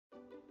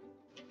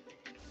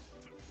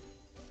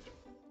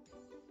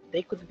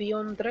They could be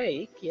on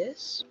Drake,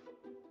 yes?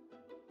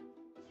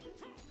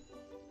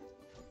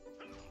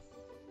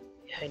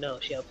 I know,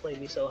 she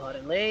outplayed me so hard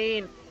in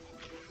lane!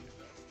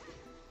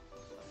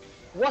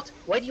 What?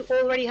 Why do you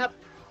already have...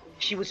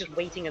 She was just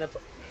waiting in a...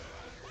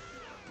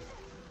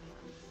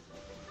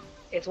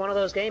 It's one of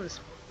those games.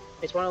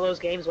 It's one of those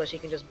games where she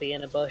can just be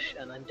in a bush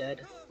and I'm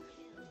dead.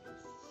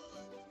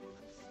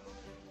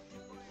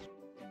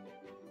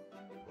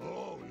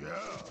 Oh,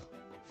 yeah.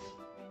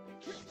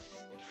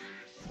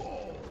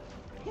 Oh.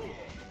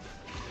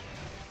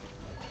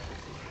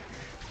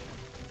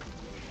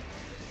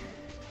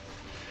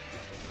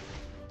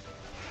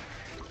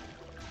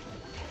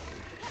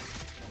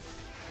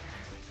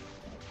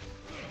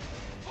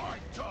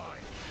 Fight time.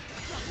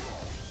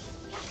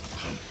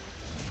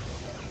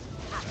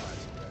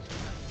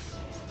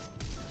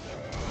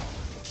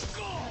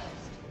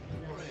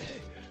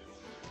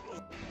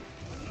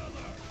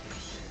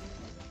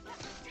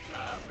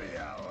 Happy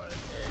hour.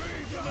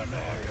 Breathe in the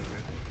neck of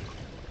it.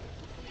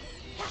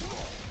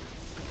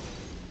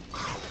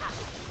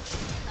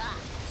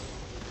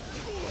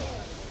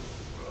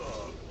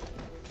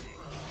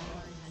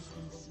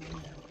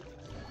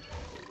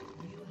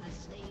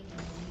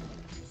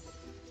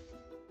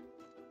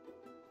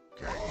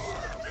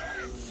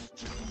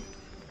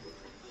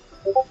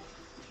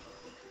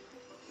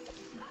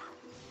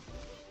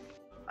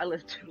 I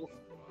live too.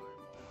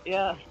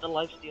 Yeah, the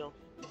lifesteal.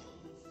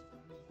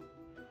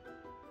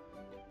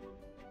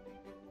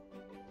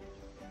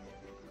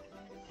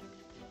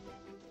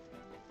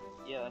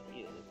 Yeah,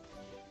 he is.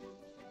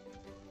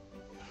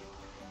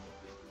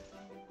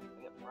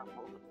 I get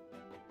raffled.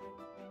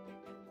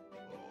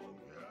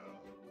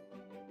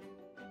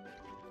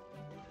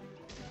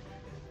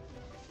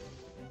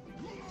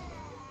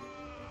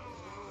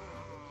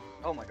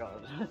 Oh my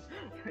god.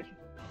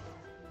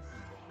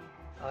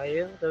 Are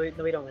you? No,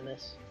 we don't win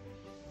this.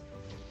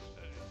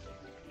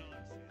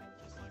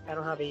 I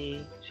don't have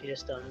E, she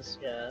just stuns,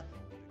 yeah.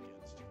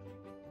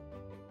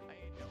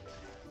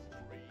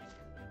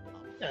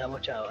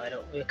 Watch out, I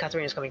don't.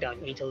 Katarina's coming down,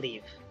 you need to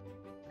leave.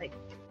 Like.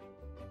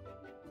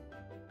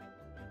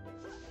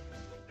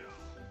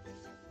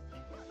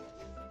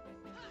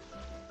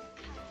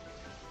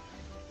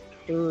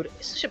 Dude,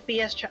 it's such a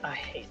BS chat. I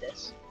hate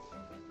this.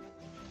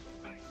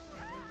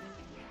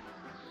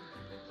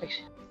 Like,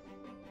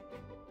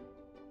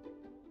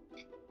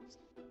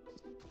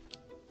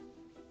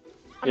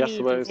 Yes,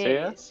 where's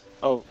here?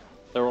 Oh,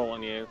 they're all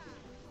on you.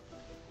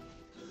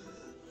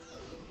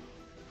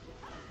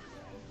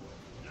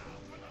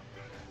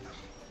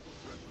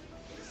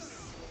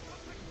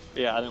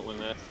 Yeah, I didn't win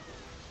this.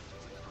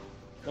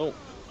 Oh.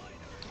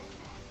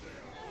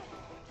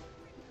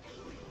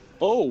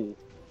 Oh!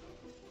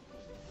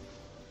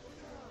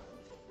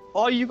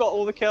 Oh, you got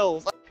all the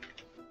kills!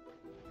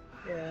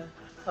 yeah.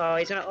 Oh,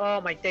 he's gonna.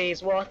 Oh my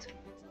days, what?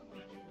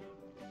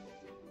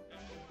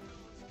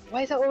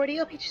 Why is that already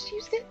up? He just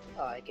used it?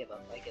 Oh, I give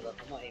up,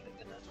 I'm not even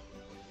gonna...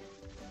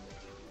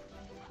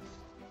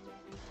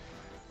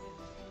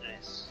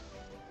 Nice.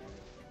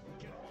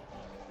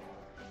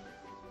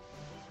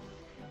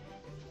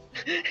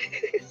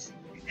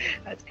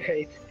 That's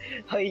great.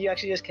 Oh, you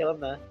actually just kill him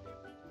there?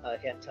 Oh,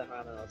 okay, turn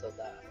around and I'll do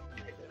that.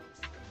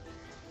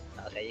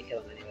 Okay, you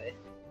kill him anyway.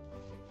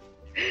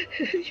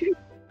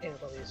 Yeah,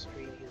 probably a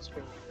screen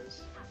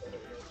this.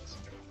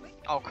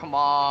 Oh, come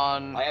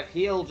on. I have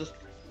heal, just...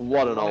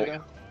 What an ult.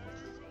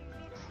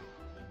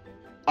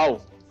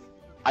 Oh!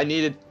 I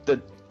needed the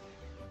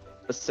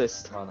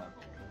assist. Oh no.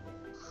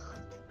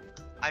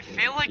 I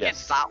feel like Yes.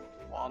 it's that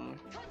one.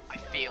 I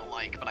feel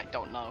like, but I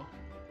don't know.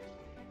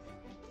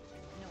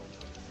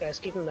 Guys,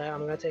 keep him there,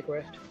 I'm gonna take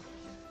Rift.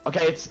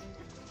 Okay, it's...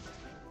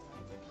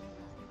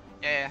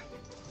 Yeah.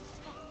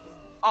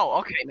 Oh,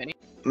 okay, Minnie.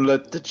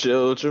 Let the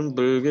children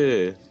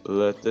boogie.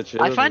 Let the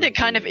children I find it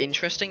kind of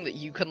interesting that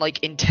you can,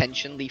 like,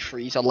 intentionally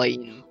freeze a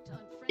lane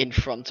in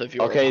front of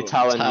your Okay, opponent's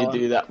Talon, tower. you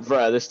do that.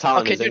 Bruh, this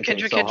Talon is inking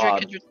so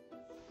hard.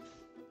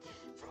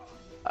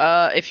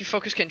 If you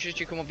focus Kindred,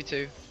 you can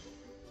 1v2.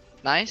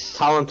 Nice.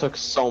 Talon took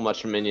so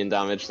much minion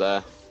damage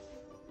there.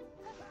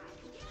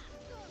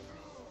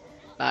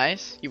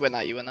 Nice. You win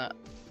that, you win that.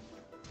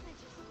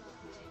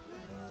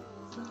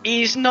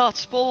 He's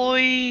nuts,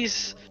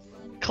 boys!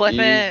 Clip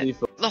Easy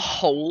it! The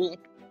hole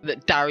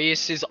that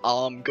Darius's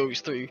arm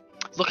goes through.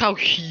 Look how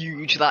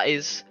huge that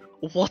is.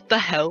 What the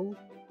hell?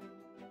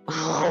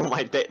 Oh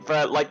my day,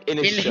 bro, like in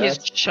his shirt. His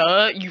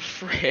shirt, you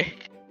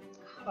frick.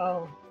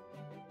 Oh.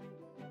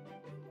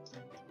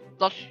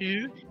 That's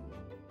huge.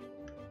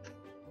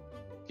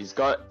 He's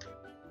got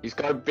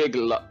a big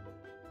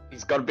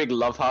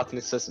love heart and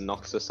it says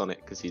Noxus on it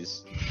because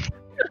he's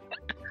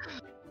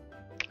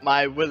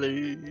My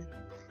Willy.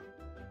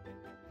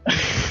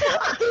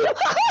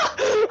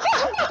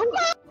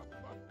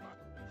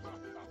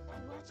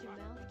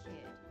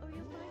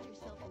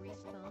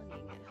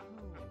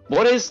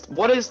 What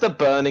is the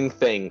burning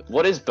thing?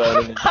 What is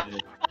burning?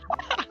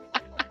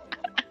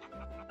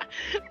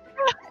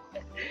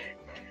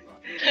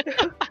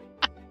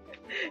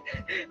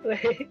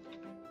 Wait.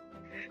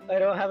 I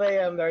don't have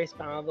a very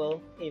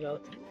spammable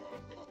emote.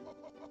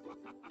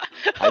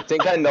 I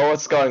think I know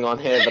what's going on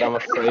here, but I'm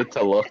afraid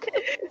to look.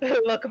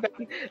 Look,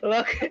 man,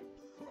 look.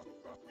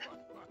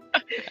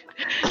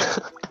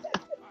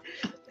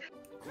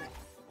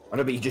 I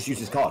know, but he just used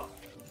his card.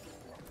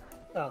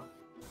 Oh.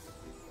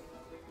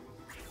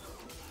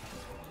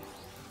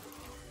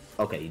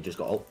 Okay, he just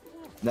got ult.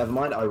 Never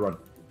mind, I run.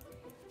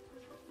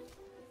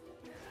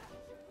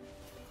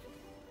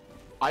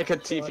 I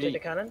could You wanna take the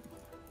TV. cannon?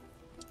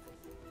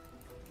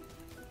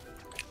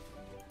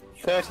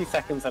 30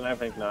 seconds and I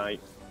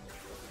ignite.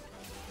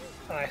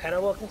 Alright, can I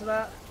walk into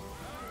that?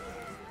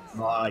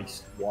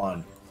 Nice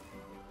one.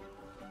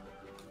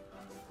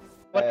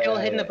 What, you all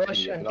hid in the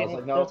bush yeah, and but I was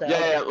didn't like, no. build it?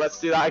 Yeah, let's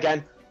do that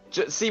again.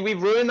 See, we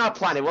ruined that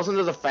plan. It wasn't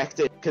as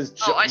effective because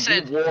Oh, I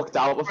said- we walked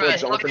out before Right,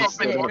 Jonathan look,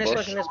 stood in the in this bush.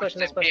 bush, in this bush, in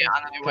this bush. And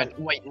I went,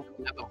 wait,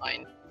 never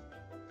mind.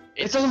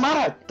 It doesn't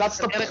matter. That's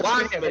the They're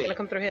plan, gonna mate.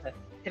 come through here.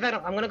 In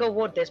fact, I'm gonna go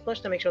ward this bush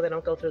to make sure they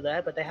don't go through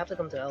there, but they have to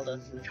come to Elder.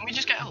 Can we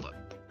just get Elder?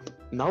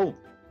 No,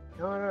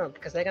 No,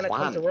 because they're gonna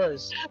Plan. come to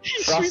us.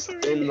 trust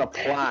in the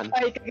plan.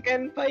 Pike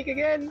again, Pike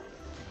again!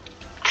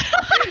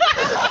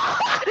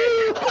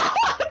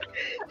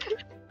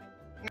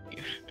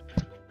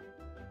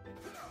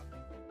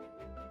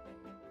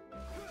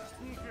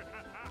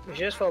 We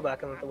should just fall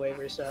back and let the wave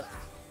reset.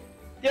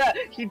 Yeah,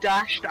 he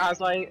dashed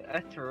as I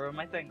threw him,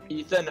 I think.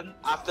 Ethan,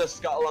 after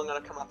Scuttle, I'm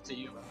gonna come up to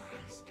you.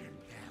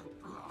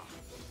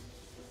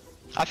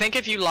 I think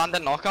if you land a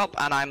knock up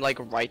and I'm like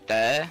right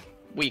there,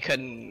 we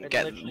can It's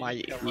get literally my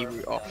just E cover.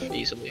 route off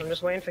easily. I'm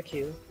just waiting for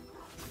Q.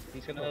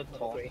 He's gonna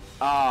talk.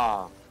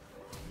 Ah,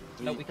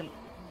 No, we can.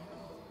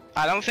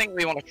 I don't think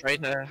we want to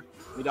trade her.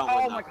 we don't Oh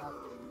win my that. god.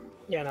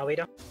 Yeah, no, we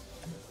don't.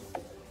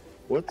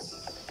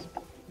 What's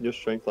your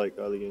strength like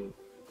early game?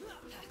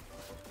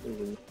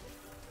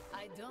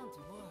 I don't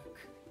work.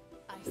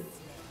 I slay.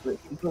 Wait,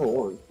 she's level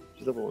 1.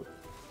 She's level 1.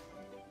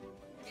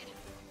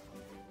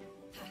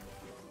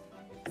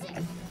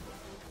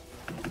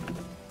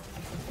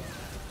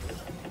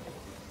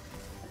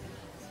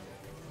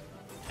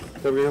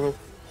 W level.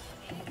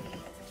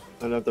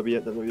 I don't have W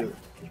yet, W yet.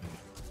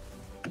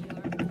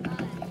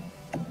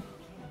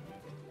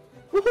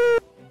 Woohoo!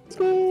 Let's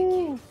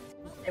go!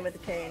 Same with the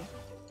cane.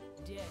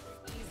 Death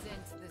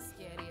isn't the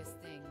scariest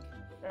thing.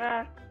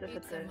 Ah, It's a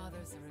disappeared.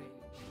 mother's rage.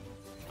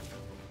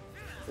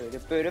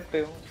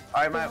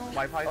 Alright,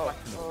 my pie's back.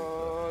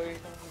 Oh,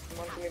 you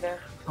want me there?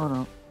 Oh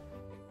no.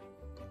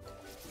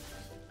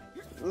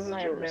 This is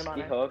a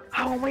risky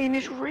How am I in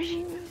this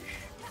range?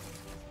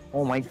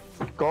 Oh my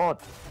god.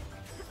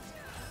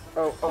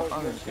 Oh, Oh, you're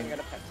I'm looking at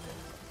a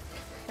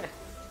pet.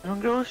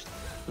 Don't go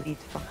lead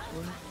fuck.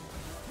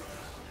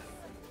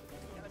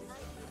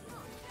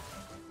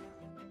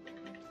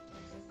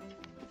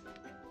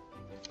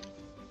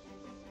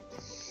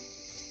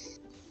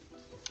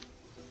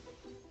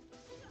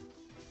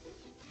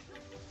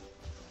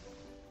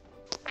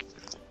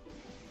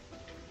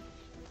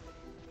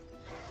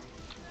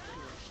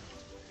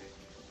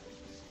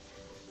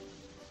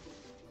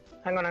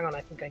 Hang on,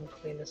 I think I can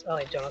clean this. Oh,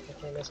 wait, Jonathan can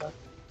clean this up.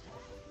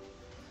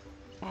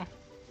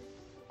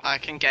 I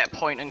can get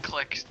point and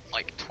click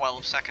like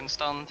 12 seconds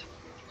stunned.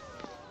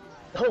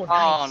 Oh,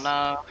 Oh nice.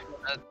 no.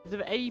 The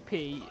AP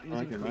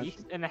was Okay,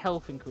 increased and the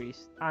health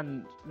increased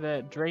and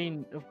the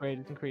drain upgrade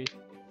is increased.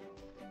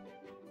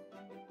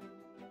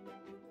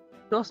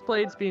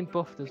 Dustblade's being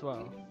buffed as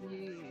well.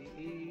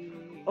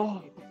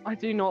 Oh, I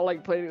do not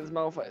like playing as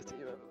Malphite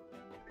either.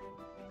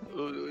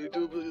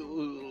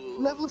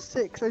 Level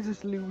 6, I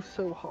just lose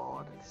so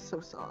hard. It's so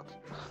sad.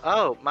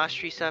 Oh,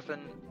 Mastery 7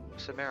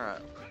 Samira.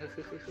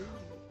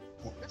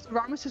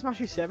 Ramus is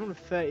Mastery 7 with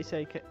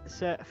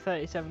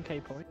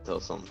 37k points.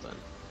 Or something.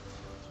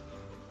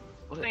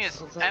 The thing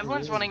is,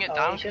 everyone's running it Oh,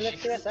 down you shouldn't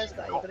have because said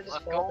that. You could have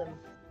just got fought them.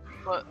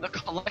 But the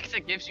collector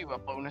gives you a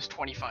bonus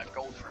 25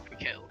 gold for every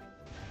kill.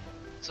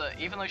 So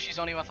even though she's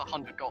only worth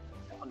 100 gold,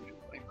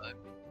 125.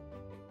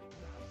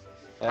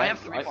 I have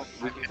 3 points.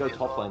 We can go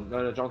top lane.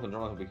 No, Jonathan,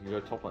 we can go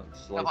top lane.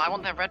 No, but I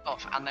want their red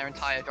buff and their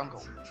entire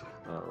jungle.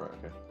 Oh, right,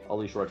 okay. I'll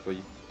leash red for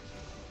you.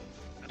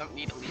 I don't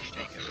need a leash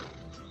taker.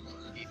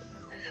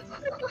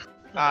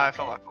 Ah, I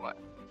feel like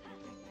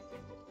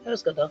That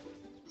was good though.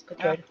 It's a good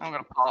yeah, trade. I'm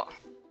gonna pot.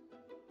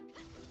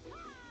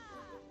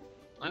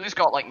 Lily's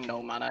got like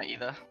no mana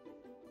either.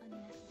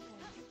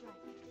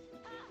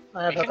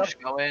 I have We can hookup.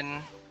 just go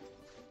in.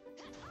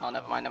 Oh,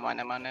 never mind. They're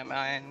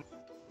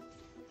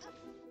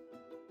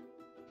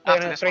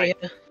After not this 3 way.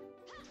 here.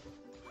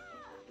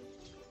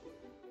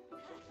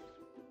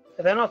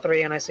 If they're not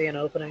 3 and I see an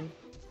opening.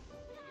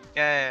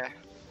 Yeah.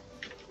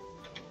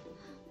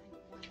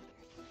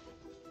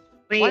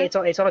 I mean, What?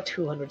 it's on a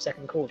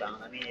 200-second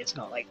cooldown. I mean, it's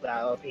not like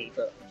that OP,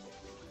 but.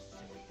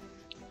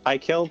 I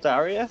killed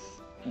Darius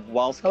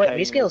whilst Oh wait, Kane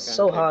rescale's was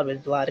so camping. hard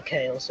with Vlad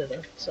Kale,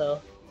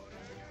 so.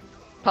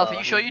 Puff, are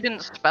you sure you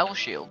didn't spell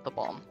shield the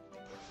bomb?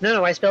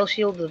 No, I spell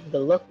shield the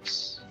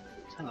looks.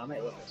 Hang on, I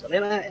might look this up.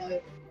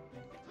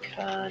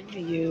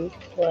 Can you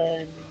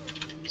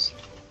cleanse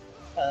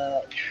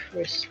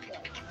Trista?